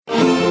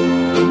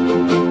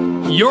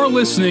You're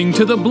listening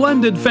to the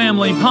Blended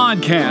Family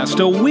Podcast,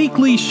 a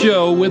weekly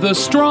show with a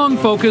strong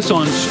focus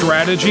on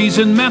strategies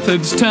and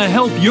methods to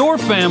help your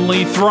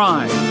family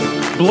thrive.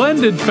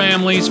 Blended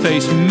families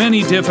face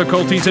many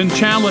difficulties and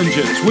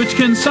challenges, which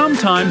can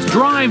sometimes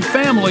drive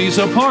families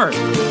apart.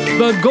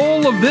 The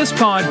goal of this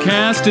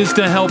podcast is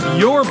to help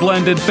your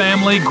blended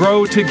family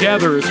grow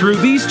together through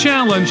these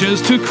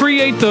challenges to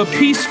create the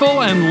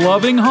peaceful and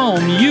loving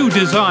home you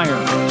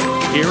desire.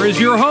 Here is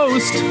your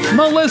host,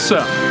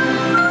 Melissa.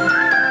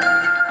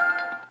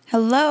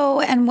 Hello,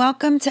 and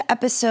welcome to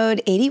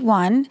episode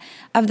 81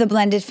 of the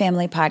Blended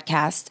Family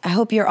Podcast. I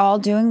hope you're all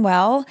doing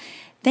well.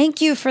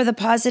 Thank you for the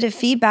positive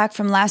feedback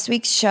from last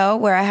week's show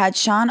where I had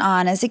Sean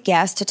on as a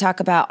guest to talk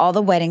about all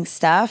the wedding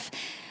stuff.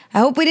 I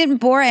hope we didn't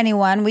bore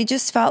anyone. We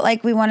just felt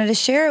like we wanted to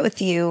share it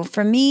with you.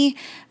 For me,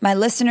 my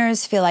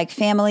listeners feel like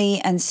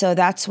family, and so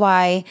that's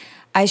why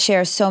I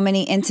share so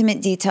many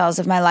intimate details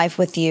of my life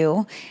with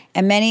you,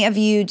 and many of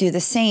you do the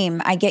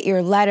same. I get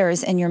your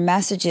letters and your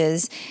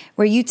messages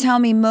where you tell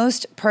me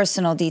most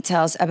personal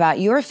details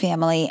about your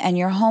family and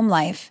your home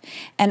life,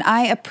 and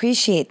I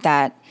appreciate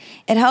that.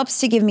 It helps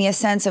to give me a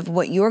sense of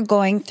what you're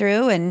going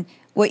through and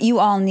what you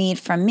all need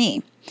from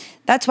me.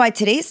 That's why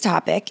today's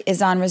topic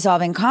is on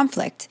resolving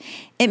conflict.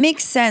 It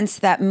makes sense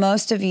that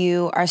most of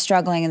you are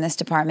struggling in this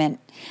department.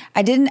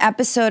 I did an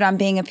episode on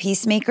being a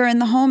peacemaker in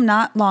the home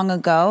not long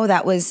ago.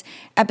 That was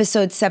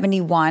episode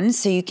 71,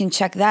 so you can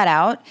check that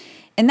out.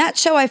 In that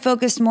show, I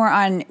focused more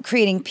on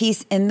creating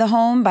peace in the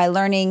home by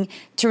learning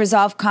to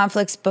resolve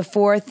conflicts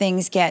before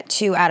things get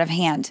too out of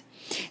hand.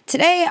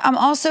 Today, I'm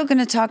also going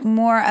to talk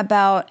more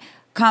about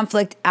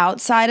conflict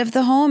outside of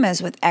the home,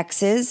 as with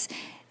exes.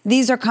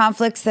 These are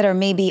conflicts that are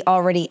maybe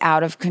already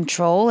out of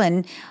control.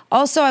 And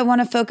also I want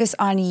to focus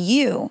on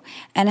you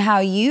and how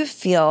you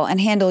feel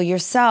and handle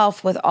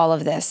yourself with all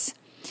of this.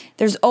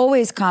 There's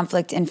always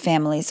conflict in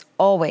families,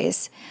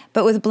 always.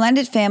 But with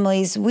blended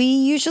families, we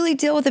usually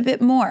deal with a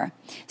bit more.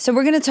 So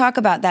we're going to talk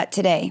about that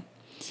today.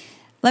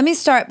 Let me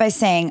start by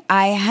saying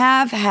I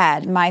have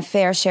had my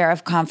fair share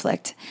of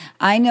conflict.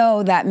 I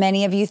know that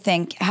many of you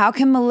think, how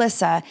can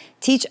Melissa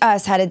teach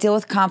us how to deal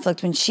with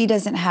conflict when she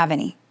doesn't have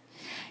any?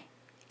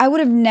 I would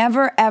have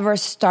never, ever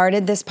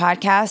started this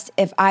podcast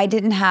if I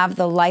didn't have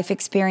the life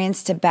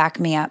experience to back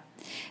me up.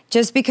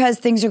 Just because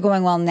things are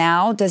going well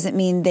now doesn't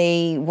mean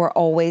they were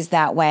always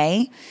that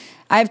way.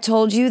 I've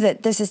told you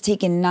that this has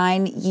taken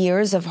 9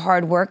 years of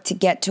hard work to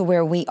get to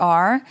where we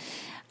are.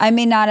 I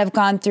may not have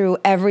gone through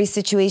every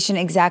situation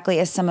exactly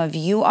as some of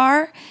you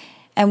are.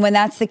 And when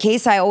that's the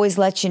case, I always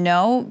let you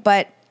know.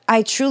 But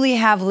I truly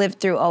have lived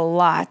through a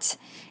lot.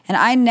 And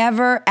I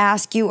never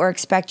ask you or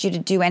expect you to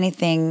do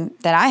anything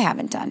that I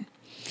haven't done.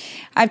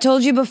 I've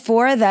told you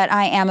before that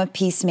I am a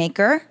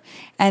peacemaker,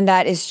 and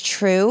that is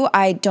true.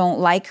 I don't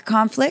like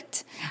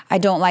conflict. I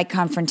don't like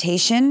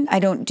confrontation. I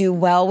don't do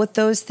well with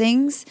those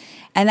things,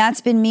 and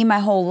that's been me my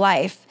whole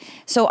life.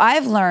 So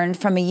I've learned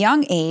from a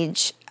young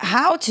age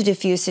how to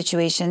diffuse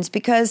situations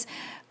because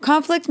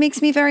conflict makes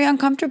me very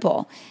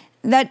uncomfortable.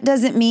 That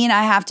doesn't mean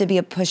I have to be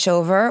a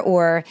pushover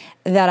or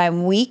that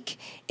I'm weak.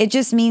 It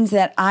just means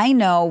that I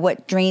know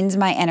what drains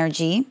my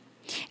energy,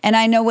 and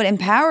I know what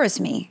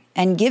empowers me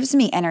and gives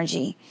me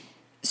energy.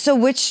 So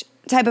which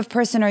type of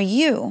person are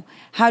you?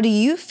 How do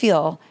you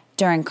feel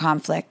during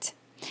conflict?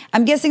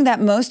 I'm guessing that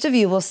most of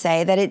you will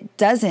say that it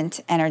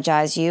doesn't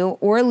energize you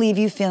or leave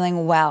you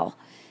feeling well.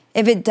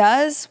 If it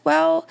does,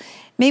 well,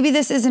 maybe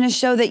this isn't a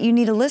show that you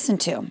need to listen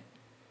to. And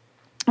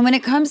when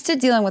it comes to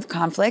dealing with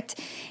conflict,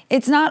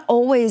 it's not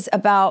always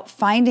about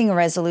finding a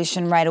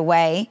resolution right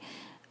away,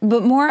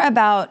 but more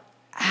about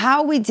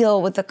how we deal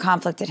with the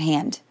conflict at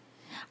hand.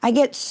 I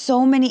get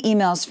so many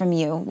emails from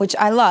you, which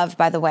I love,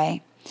 by the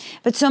way.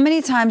 But so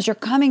many times you're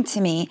coming to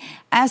me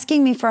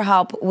asking me for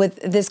help with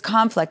this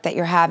conflict that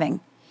you're having.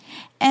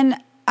 And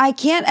I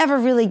can't ever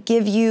really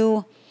give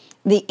you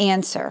the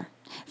answer.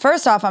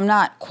 First off, I'm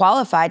not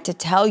qualified to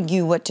tell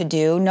you what to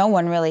do. No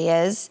one really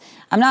is.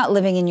 I'm not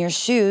living in your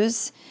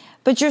shoes.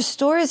 But your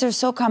stories are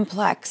so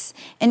complex.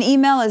 An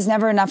email is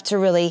never enough to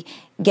really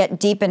get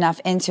deep enough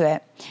into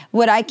it.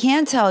 What I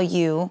can tell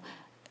you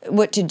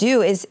what to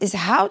do is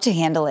how to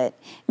handle it,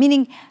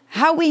 meaning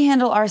how we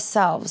handle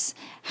ourselves,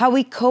 how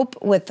we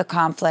cope with the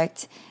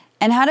conflict,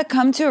 and how to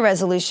come to a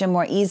resolution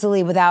more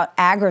easily without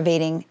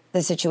aggravating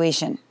the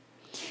situation.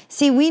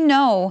 See, we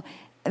know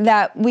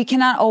that we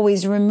cannot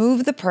always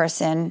remove the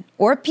person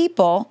or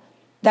people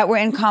that we're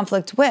in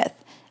conflict with,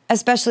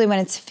 especially when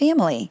it's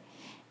family,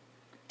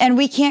 and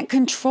we can't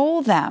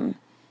control them.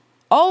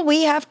 All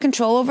we have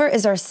control over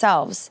is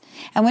ourselves.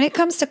 And when it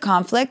comes to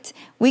conflict,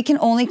 we can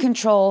only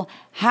control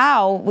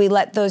how we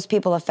let those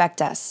people affect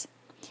us.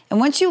 And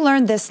once you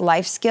learn this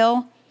life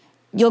skill,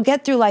 you'll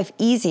get through life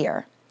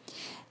easier.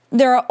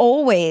 There are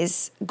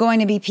always going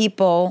to be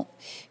people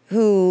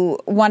who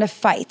want to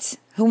fight,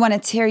 who want to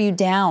tear you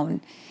down.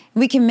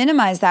 We can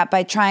minimize that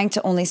by trying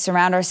to only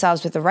surround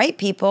ourselves with the right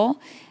people,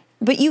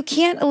 but you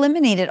can't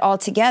eliminate it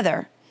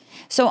altogether.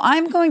 So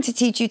I'm going to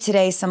teach you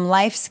today some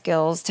life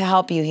skills to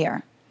help you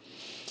here.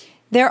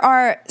 There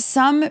are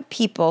some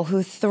people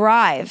who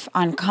thrive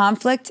on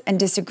conflict and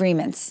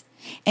disagreements,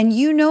 and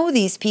you know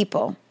these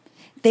people.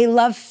 They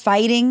love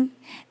fighting.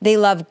 They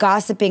love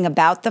gossiping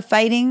about the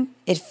fighting.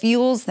 It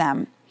fuels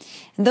them.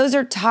 And those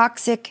are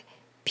toxic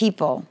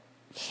people.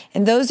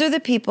 And those are the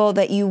people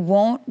that you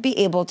won't be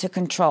able to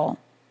control.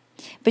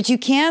 But you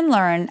can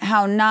learn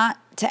how not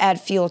to add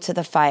fuel to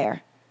the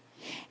fire.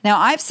 Now,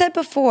 I've said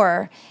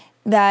before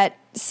that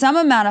some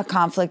amount of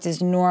conflict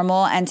is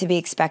normal and to be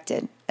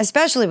expected,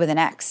 especially with an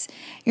ex.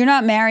 You're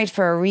not married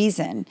for a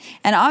reason,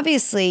 and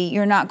obviously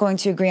you're not going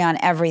to agree on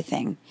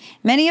everything.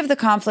 Many of the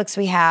conflicts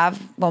we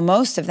have, well,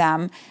 most of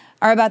them,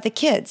 are about the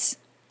kids,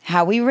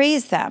 how we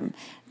raise them,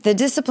 the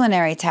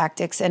disciplinary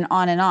tactics, and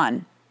on and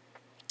on.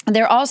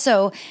 There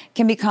also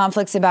can be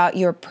conflicts about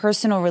your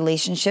personal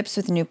relationships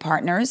with new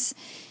partners.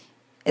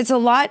 It's a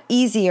lot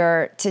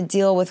easier to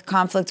deal with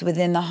conflict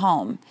within the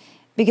home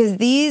because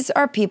these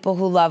are people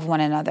who love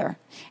one another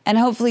and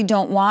hopefully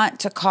don't want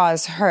to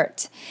cause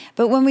hurt.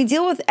 But when we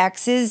deal with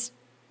exes,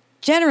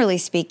 generally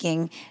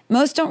speaking,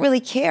 most don't really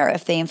care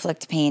if they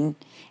inflict pain,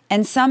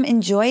 and some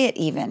enjoy it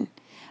even.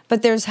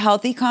 But there's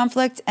healthy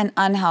conflict and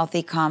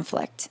unhealthy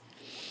conflict.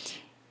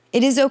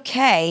 It is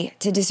okay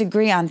to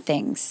disagree on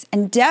things,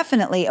 and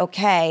definitely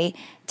okay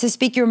to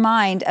speak your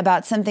mind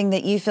about something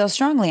that you feel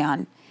strongly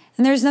on.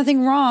 And there's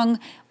nothing wrong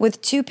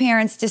with two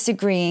parents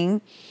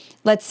disagreeing,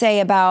 let's say,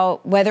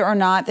 about whether or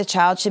not the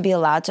child should be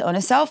allowed to own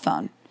a cell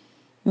phone.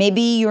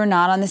 Maybe you're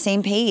not on the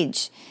same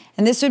page.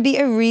 And this would be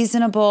a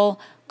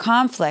reasonable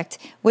conflict,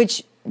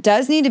 which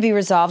does need to be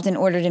resolved in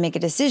order to make a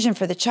decision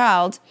for the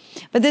child.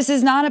 But this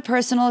is not a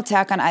personal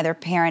attack on either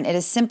parent. It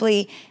is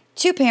simply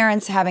two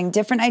parents having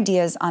different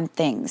ideas on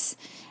things.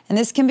 And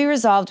this can be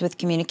resolved with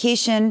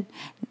communication,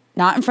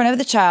 not in front of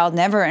the child,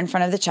 never in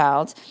front of the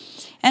child,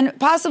 and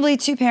possibly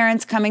two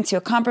parents coming to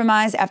a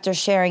compromise after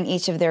sharing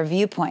each of their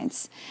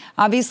viewpoints.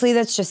 Obviously,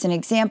 that's just an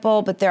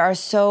example, but there are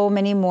so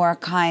many more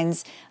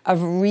kinds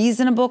of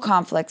reasonable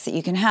conflicts that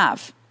you can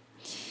have.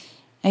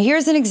 Now,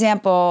 here's an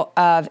example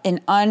of an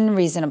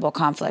unreasonable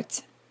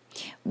conflict.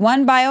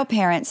 One bio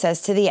parent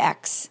says to the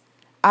ex,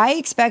 "I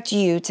expect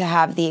you to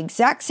have the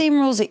exact same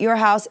rules at your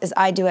house as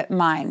I do at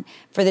mine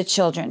for the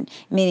children,"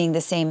 meaning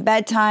the same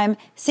bedtime,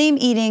 same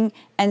eating,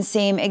 and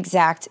same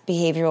exact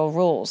behavioral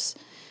rules.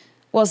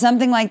 Well,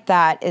 something like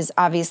that is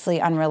obviously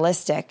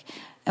unrealistic.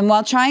 And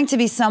while trying to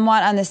be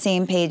somewhat on the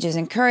same page is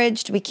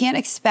encouraged, we can't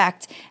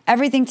expect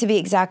everything to be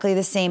exactly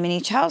the same in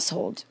each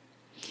household.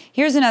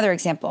 Here's another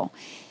example.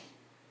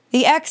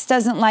 The ex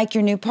doesn't like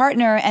your new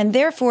partner and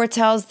therefore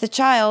tells the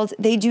child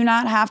they do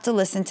not have to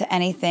listen to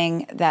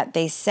anything that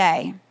they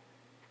say.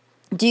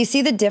 Do you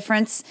see the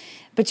difference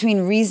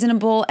between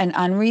reasonable and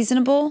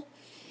unreasonable?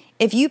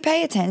 If you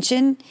pay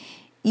attention,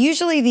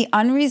 usually the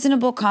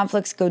unreasonable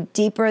conflicts go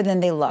deeper than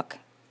they look.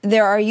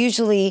 There are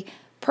usually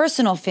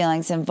personal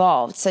feelings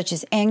involved, such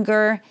as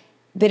anger,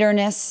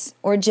 bitterness,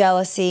 or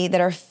jealousy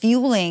that are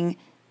fueling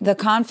the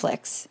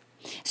conflicts.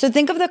 So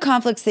think of the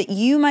conflicts that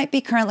you might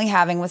be currently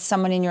having with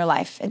someone in your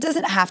life. It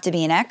doesn't have to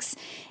be an ex.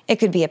 It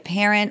could be a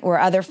parent or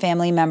other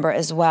family member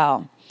as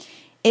well.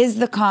 Is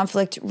the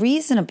conflict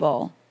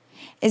reasonable?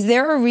 Is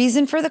there a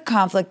reason for the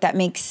conflict that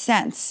makes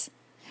sense?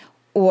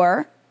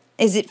 Or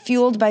is it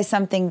fueled by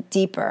something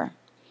deeper?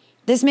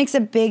 This makes a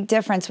big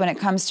difference when it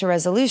comes to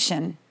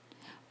resolution.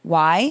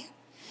 Why?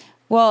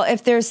 Well,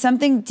 if there's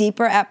something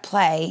deeper at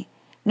play,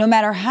 no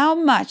matter how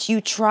much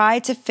you try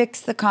to fix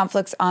the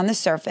conflicts on the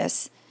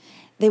surface,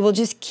 they will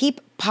just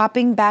keep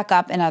popping back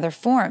up in other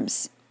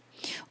forms.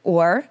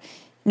 Or,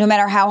 no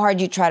matter how hard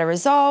you try to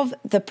resolve,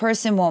 the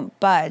person won't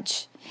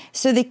budge.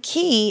 So the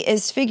key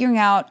is figuring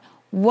out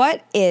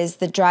what is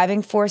the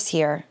driving force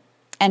here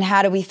and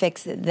how do we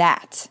fix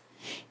that?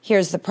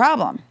 Here's the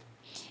problem.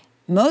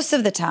 Most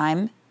of the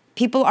time,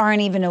 people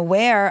aren't even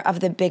aware of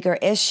the bigger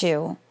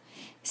issue.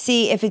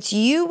 See, if it's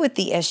you with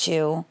the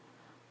issue,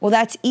 well,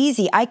 that's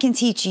easy. I can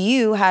teach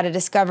you how to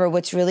discover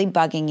what's really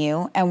bugging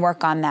you and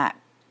work on that.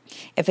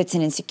 If it's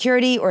an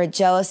insecurity or a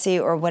jealousy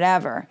or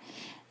whatever.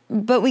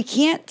 But we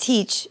can't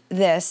teach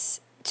this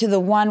to the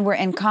one we're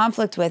in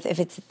conflict with if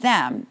it's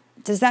them.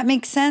 Does that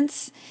make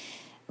sense?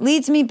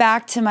 Leads me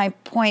back to my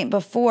point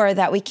before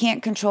that we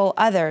can't control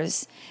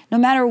others. No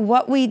matter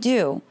what we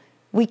do,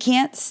 we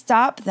can't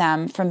stop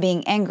them from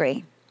being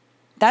angry.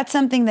 That's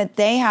something that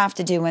they have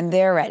to do when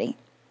they're ready.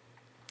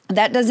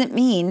 That doesn't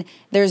mean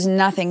there's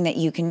nothing that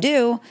you can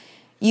do.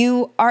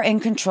 You are in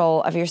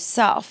control of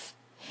yourself.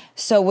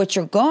 So what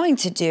you're going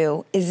to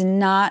do is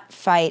not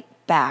fight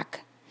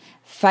back.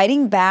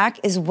 Fighting back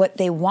is what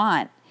they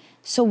want.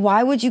 So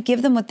why would you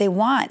give them what they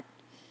want?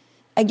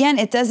 Again,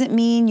 it doesn't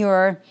mean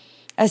you're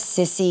a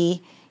sissy.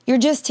 You're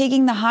just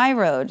taking the high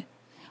road.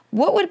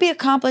 What would be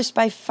accomplished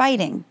by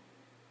fighting?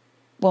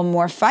 Well,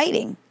 more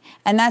fighting.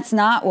 And that's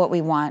not what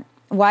we want.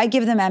 Why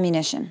give them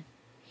ammunition?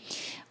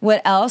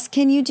 What else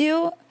can you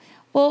do?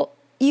 Well,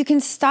 you can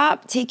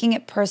stop taking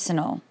it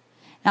personal.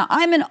 Now,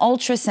 I'm an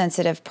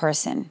ultra-sensitive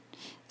person.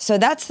 So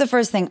that's the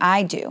first thing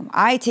I do.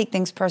 I take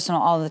things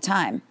personal all the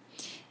time.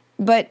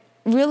 But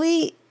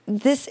really,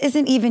 this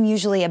isn't even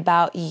usually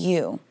about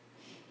you.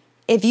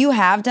 If you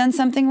have done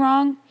something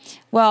wrong,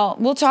 well,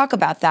 we'll talk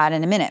about that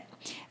in a minute.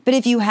 But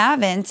if you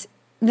haven't,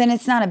 then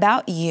it's not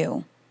about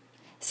you.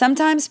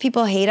 Sometimes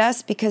people hate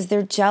us because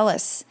they're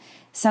jealous.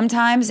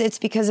 Sometimes it's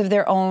because of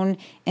their own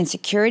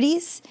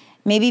insecurities,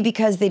 maybe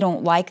because they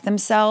don't like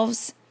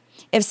themselves.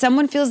 If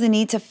someone feels the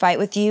need to fight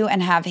with you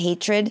and have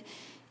hatred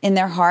in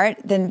their heart,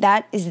 then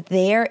that is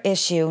their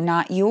issue,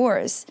 not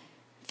yours.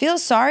 Feel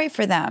sorry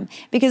for them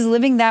because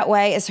living that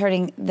way is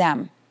hurting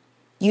them.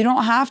 You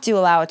don't have to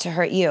allow it to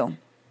hurt you.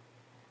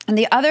 And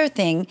the other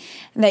thing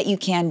that you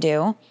can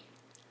do,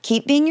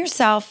 keep being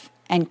yourself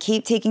and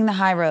keep taking the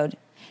high road.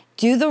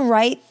 Do the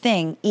right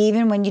thing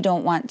even when you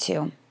don't want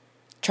to.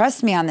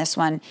 Trust me on this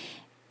one.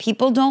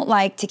 People don't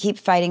like to keep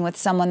fighting with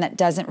someone that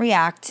doesn't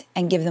react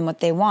and give them what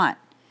they want.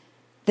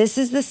 This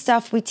is the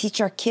stuff we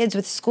teach our kids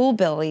with school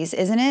bullies,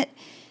 isn't it?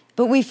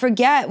 But we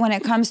forget when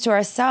it comes to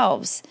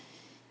ourselves.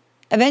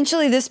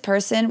 Eventually, this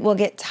person will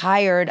get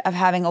tired of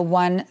having a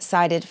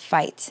one-sided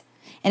fight.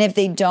 And if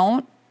they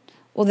don't,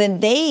 well, then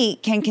they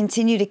can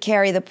continue to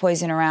carry the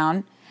poison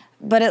around,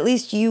 but at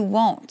least you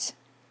won't.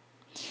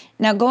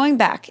 Now, going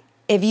back,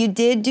 if you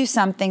did do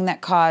something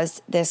that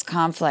caused this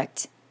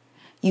conflict,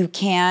 you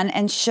can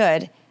and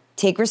should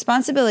take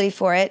responsibility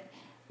for it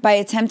by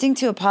attempting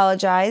to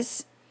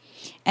apologize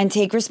and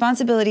take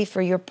responsibility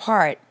for your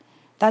part.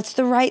 That's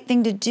the right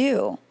thing to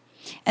do.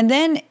 And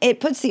then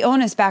it puts the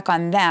onus back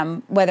on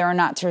them whether or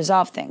not to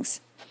resolve things.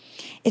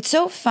 It's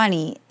so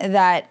funny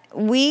that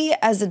we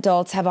as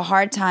adults have a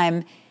hard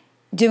time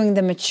doing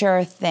the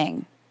mature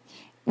thing.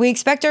 We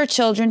expect our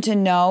children to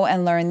know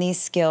and learn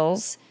these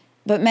skills,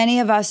 but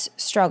many of us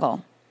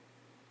struggle.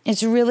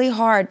 It's really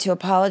hard to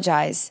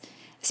apologize,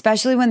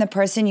 especially when the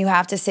person you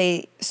have to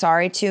say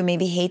sorry to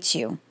maybe hates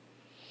you.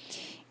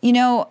 You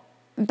know,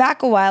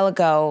 back a while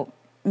ago,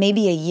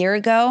 maybe a year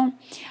ago,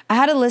 I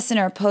had a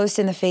listener post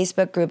in the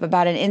Facebook group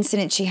about an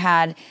incident she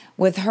had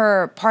with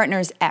her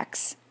partner's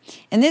ex.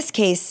 In this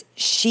case,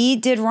 she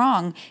did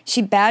wrong.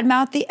 She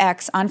badmouthed the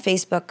ex on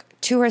Facebook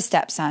to her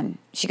stepson.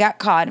 She got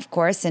caught, of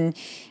course, and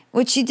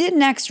what she did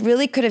next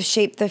really could have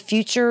shaped the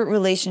future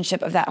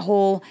relationship of that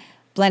whole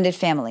blended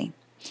family.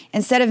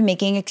 Instead of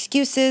making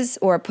excuses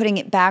or putting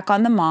it back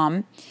on the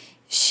mom,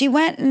 she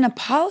went and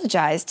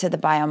apologized to the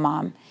bio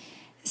mom,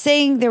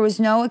 saying there was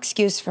no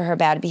excuse for her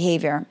bad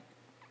behavior.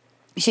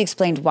 She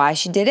explained why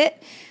she did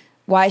it,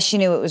 why she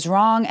knew it was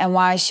wrong, and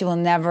why she will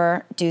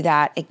never do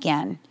that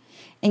again.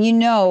 And you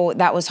know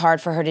that was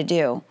hard for her to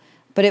do,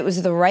 but it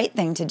was the right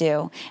thing to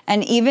do.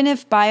 And even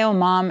if bio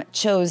mom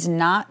chose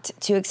not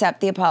to accept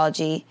the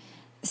apology,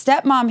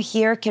 stepmom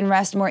here can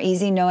rest more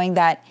easy knowing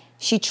that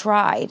she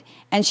tried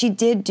and she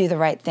did do the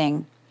right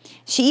thing.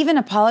 She even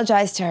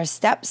apologized to her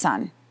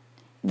stepson.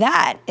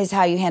 That is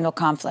how you handle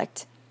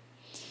conflict.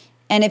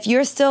 And if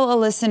you're still a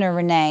listener,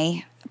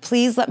 Renee,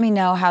 please let me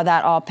know how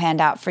that all panned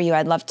out for you.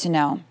 I'd love to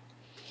know.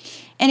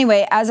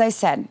 Anyway, as I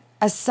said,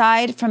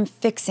 aside from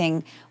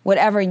fixing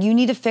whatever you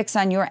need to fix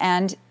on your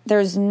end,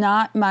 there's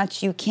not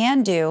much you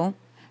can do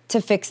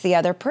to fix the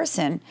other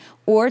person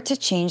or to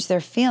change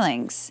their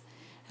feelings.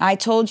 I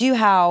told you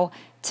how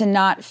to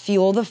not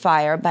fuel the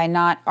fire by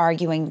not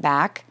arguing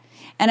back,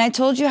 and I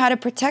told you how to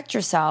protect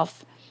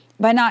yourself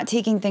by not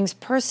taking things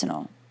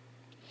personal.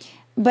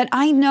 But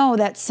I know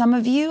that some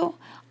of you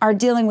are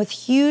dealing with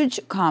huge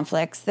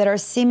conflicts that are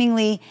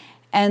seemingly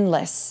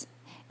endless.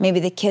 Maybe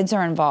the kids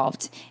are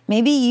involved.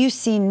 Maybe you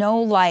see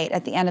no light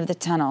at the end of the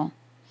tunnel.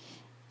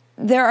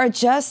 There are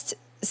just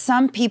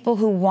some people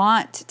who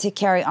want to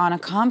carry on a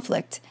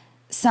conflict,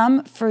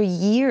 some for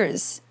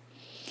years.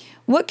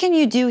 What can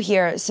you do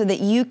here so that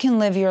you can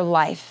live your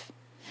life?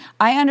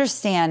 I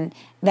understand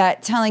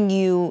that telling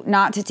you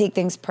not to take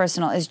things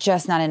personal is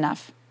just not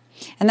enough.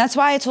 And that's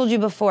why I told you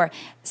before,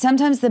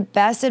 sometimes the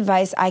best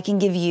advice I can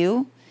give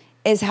you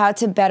is how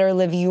to better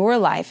live your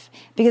life,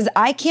 because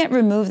I can't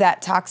remove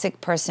that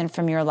toxic person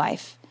from your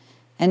life,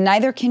 and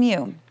neither can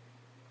you.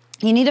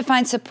 You need to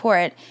find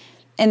support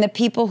in the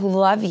people who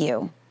love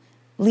you.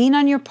 Lean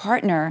on your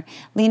partner,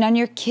 lean on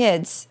your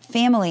kids,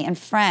 family, and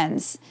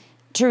friends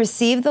to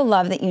receive the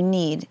love that you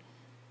need.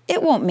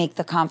 It won't make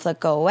the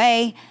conflict go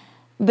away,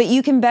 but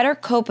you can better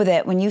cope with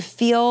it when you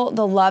feel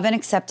the love and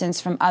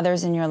acceptance from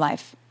others in your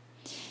life.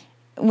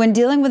 When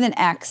dealing with an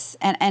ex,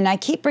 and I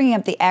keep bringing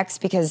up the ex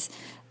because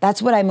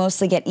that's what I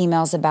mostly get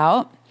emails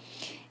about,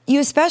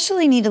 you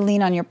especially need to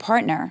lean on your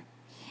partner.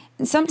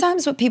 And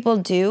sometimes what people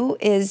do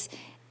is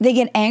they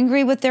get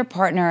angry with their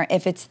partner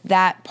if it's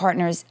that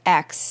partner's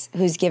ex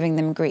who's giving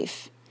them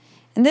grief.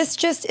 And this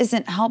just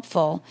isn't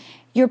helpful.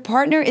 Your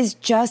partner is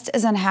just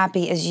as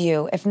unhappy as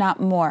you, if not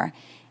more,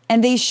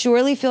 and they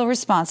surely feel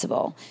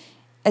responsible,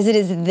 as it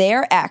is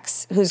their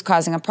ex who's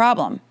causing a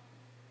problem.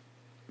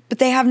 But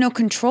they have no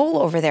control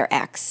over their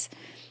ex.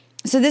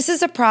 So this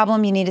is a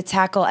problem you need to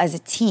tackle as a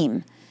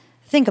team.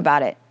 Think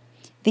about it.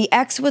 The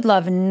ex would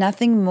love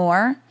nothing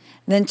more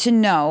than to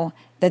know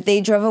that they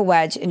drove a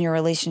wedge in your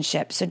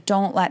relationship. So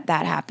don't let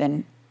that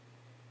happen.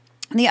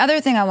 And the other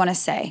thing I want to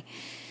say,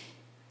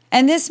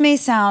 and this may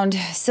sound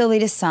silly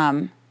to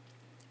some,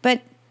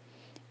 but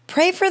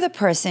pray for the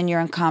person you're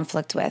in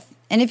conflict with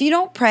And if you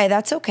don't pray,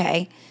 that's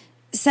okay.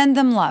 Send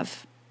them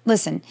love.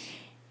 Listen,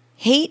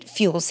 hate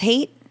fuels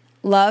hate.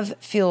 Love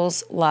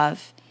fuels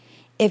love.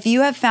 If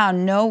you have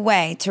found no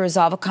way to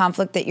resolve a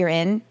conflict that you're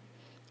in,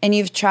 and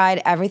you've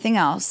tried everything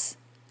else,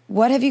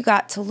 what have you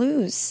got to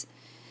lose?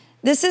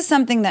 This is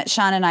something that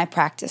Sean and I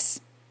practice.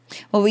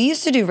 Well, we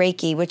used to do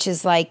Reiki, which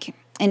is like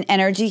an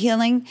energy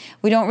healing.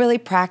 We don't really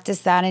practice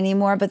that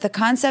anymore, but the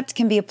concept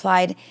can be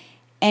applied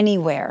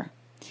anywhere.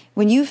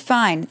 When you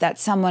find that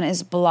someone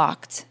is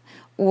blocked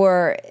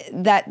or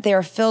that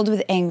they're filled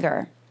with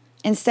anger,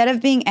 instead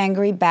of being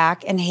angry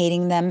back and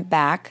hating them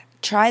back,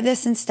 try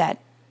this instead.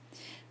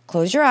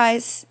 Close your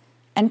eyes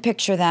and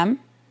picture them.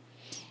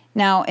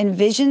 Now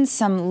envision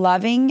some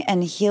loving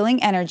and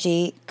healing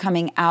energy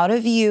coming out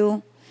of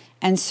you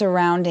and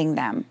surrounding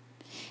them.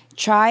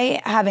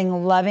 Try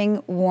having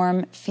loving,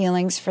 warm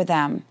feelings for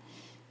them.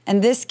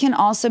 And this can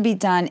also be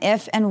done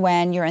if and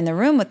when you're in the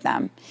room with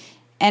them.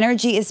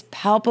 Energy is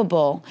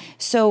palpable.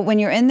 So when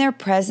you're in their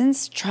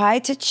presence, try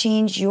to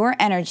change your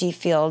energy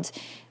field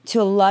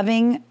to a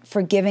loving,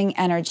 forgiving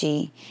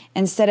energy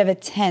instead of a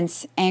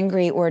tense,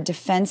 angry, or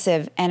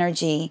defensive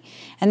energy.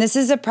 And this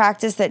is a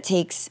practice that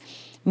takes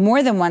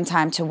more than one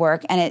time to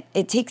work, and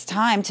it takes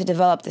time to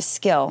develop the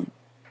skill.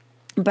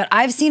 But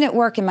I've seen it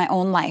work in my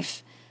own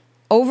life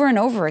over and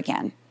over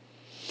again.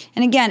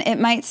 And again, it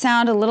might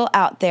sound a little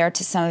out there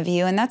to some of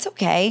you, and that's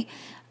okay.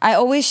 I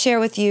always share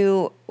with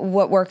you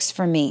what works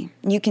for me.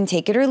 You can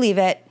take it or leave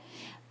it,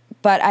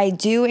 but I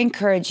do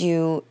encourage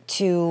you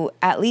to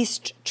at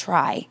least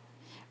try.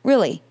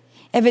 Really,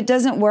 if it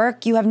doesn't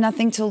work, you have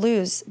nothing to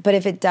lose. But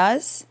if it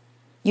does,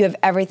 you have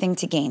everything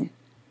to gain.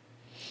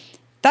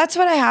 That's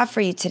what I have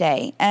for you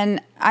today. And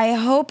I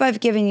hope I've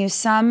given you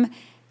some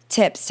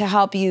tips to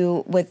help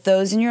you with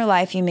those in your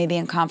life you may be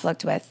in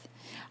conflict with.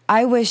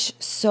 I wish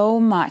so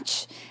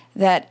much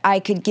that I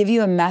could give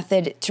you a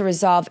method to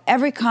resolve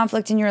every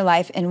conflict in your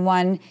life in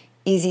one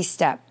easy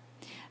step.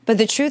 But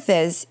the truth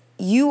is,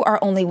 you are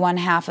only one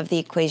half of the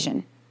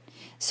equation.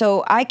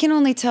 So I can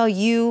only tell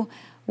you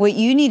what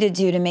you need to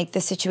do to make the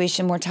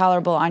situation more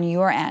tolerable on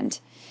your end.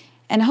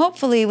 And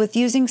hopefully, with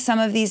using some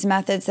of these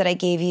methods that I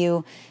gave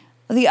you,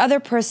 the other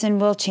person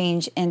will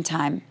change in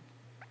time.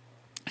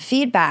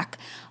 Feedback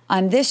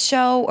on this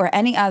show or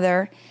any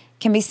other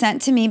can be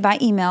sent to me by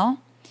email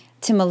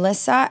to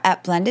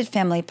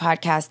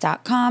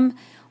melissa@blendedfamilypodcast.com,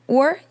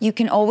 or you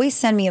can always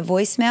send me a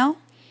voicemail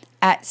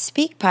at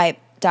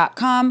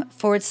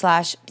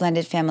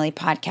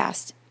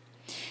speakpipe.com/blendedfamilypodcast.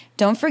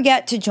 Don't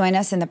forget to join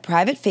us in the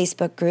private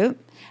Facebook group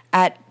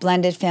at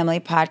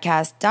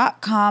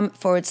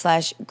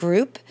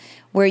blendedfamilypodcast.com/group,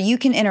 where you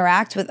can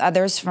interact with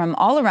others from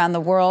all around the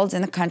world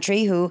and the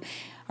country who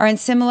are in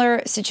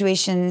similar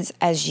situations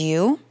as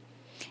you.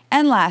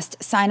 And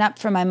last, sign up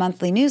for my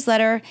monthly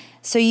newsletter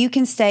so you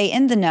can stay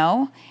in the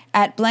know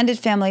at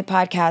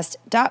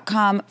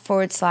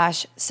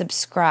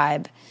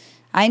blendedfamilypodcast.com/subscribe.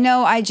 I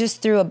know I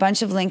just threw a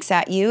bunch of links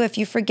at you. If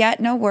you forget,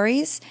 no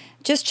worries.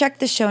 Just check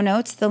the show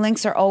notes. The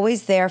links are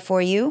always there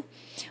for you.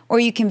 Or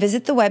you can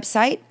visit the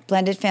website,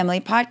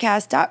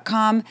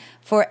 blendedfamilypodcast.com,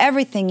 for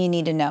everything you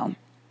need to know.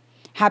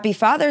 Happy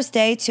Father's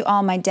Day to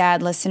all my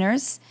dad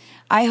listeners.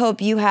 I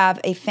hope you have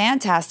a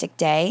fantastic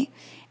day,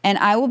 and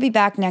I will be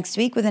back next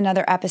week with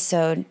another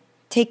episode.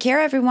 Take care,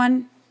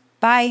 everyone.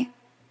 Bye.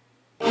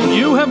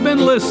 You have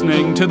been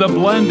listening to the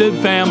Blended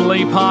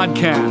Family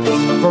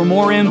Podcast. For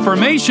more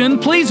information,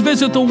 please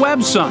visit the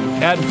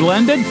website at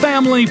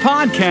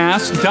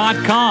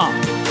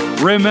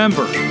blendedfamilypodcast.com.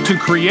 Remember, to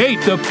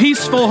create the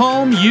peaceful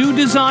home you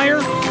desire,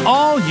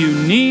 all you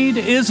need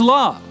is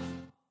love.